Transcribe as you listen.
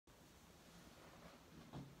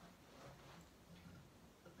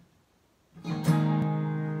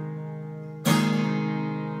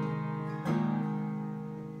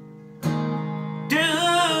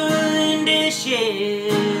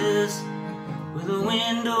dishes with the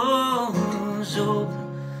windows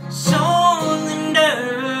open, sown the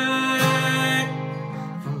dirt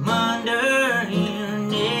from under your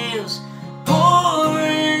nails,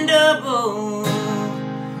 pouring double,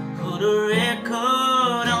 put a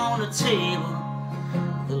record on the table.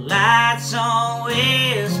 The light's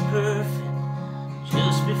always perfect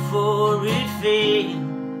just before it fades.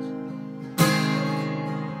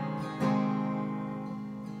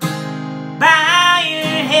 Bow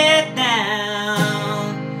your head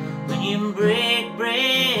down when you break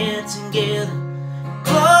bread together.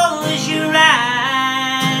 Close your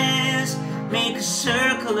eyes, make a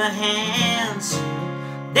circle of hands.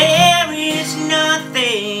 There is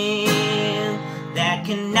nothing that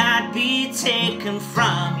cannot be taken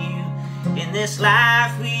from you. In this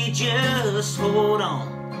life we just hold on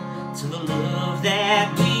to the love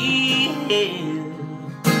that we have.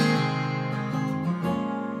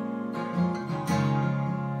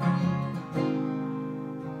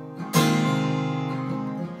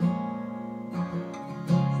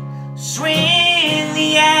 Swing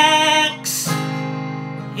the axe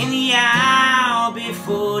in the hour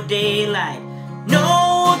before daylight.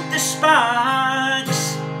 Note the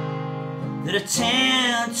sparks that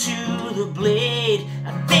attend to the blade.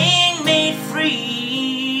 A thing made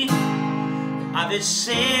free of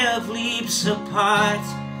itself leaps apart,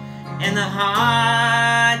 and the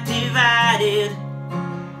heart divided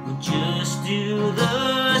will just do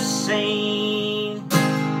the same.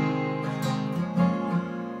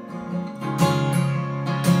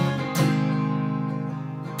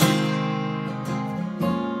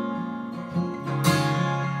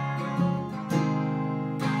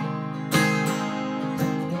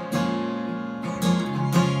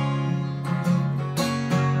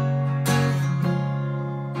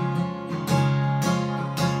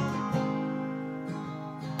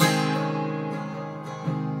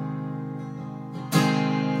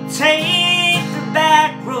 Take the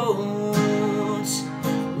back roads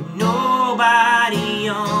with nobody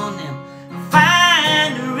on them.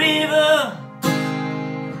 Find a river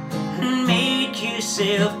and make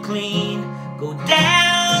yourself clean. Go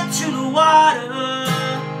down to the water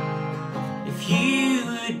if you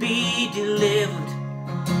would be delivered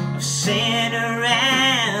of sinner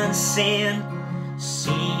and sin,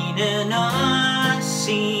 seen and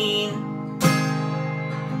unseen.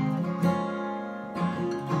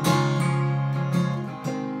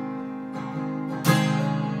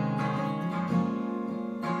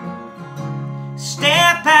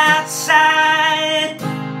 Step outside,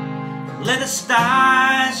 let the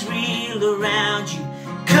stars reel around you.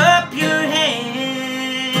 Cup your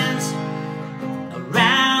hands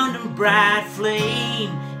around a bright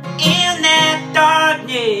flame. In that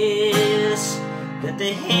darkness that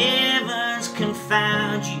the heavens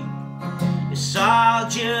confound you, it's all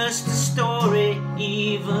just a story,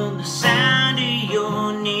 even the sound of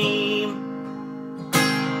your name.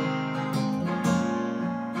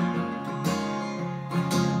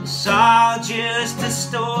 It's all just a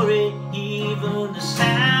story, even the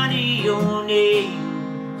sound of your name.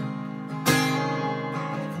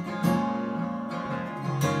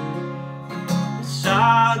 It's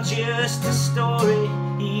all just a story,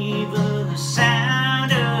 even the sound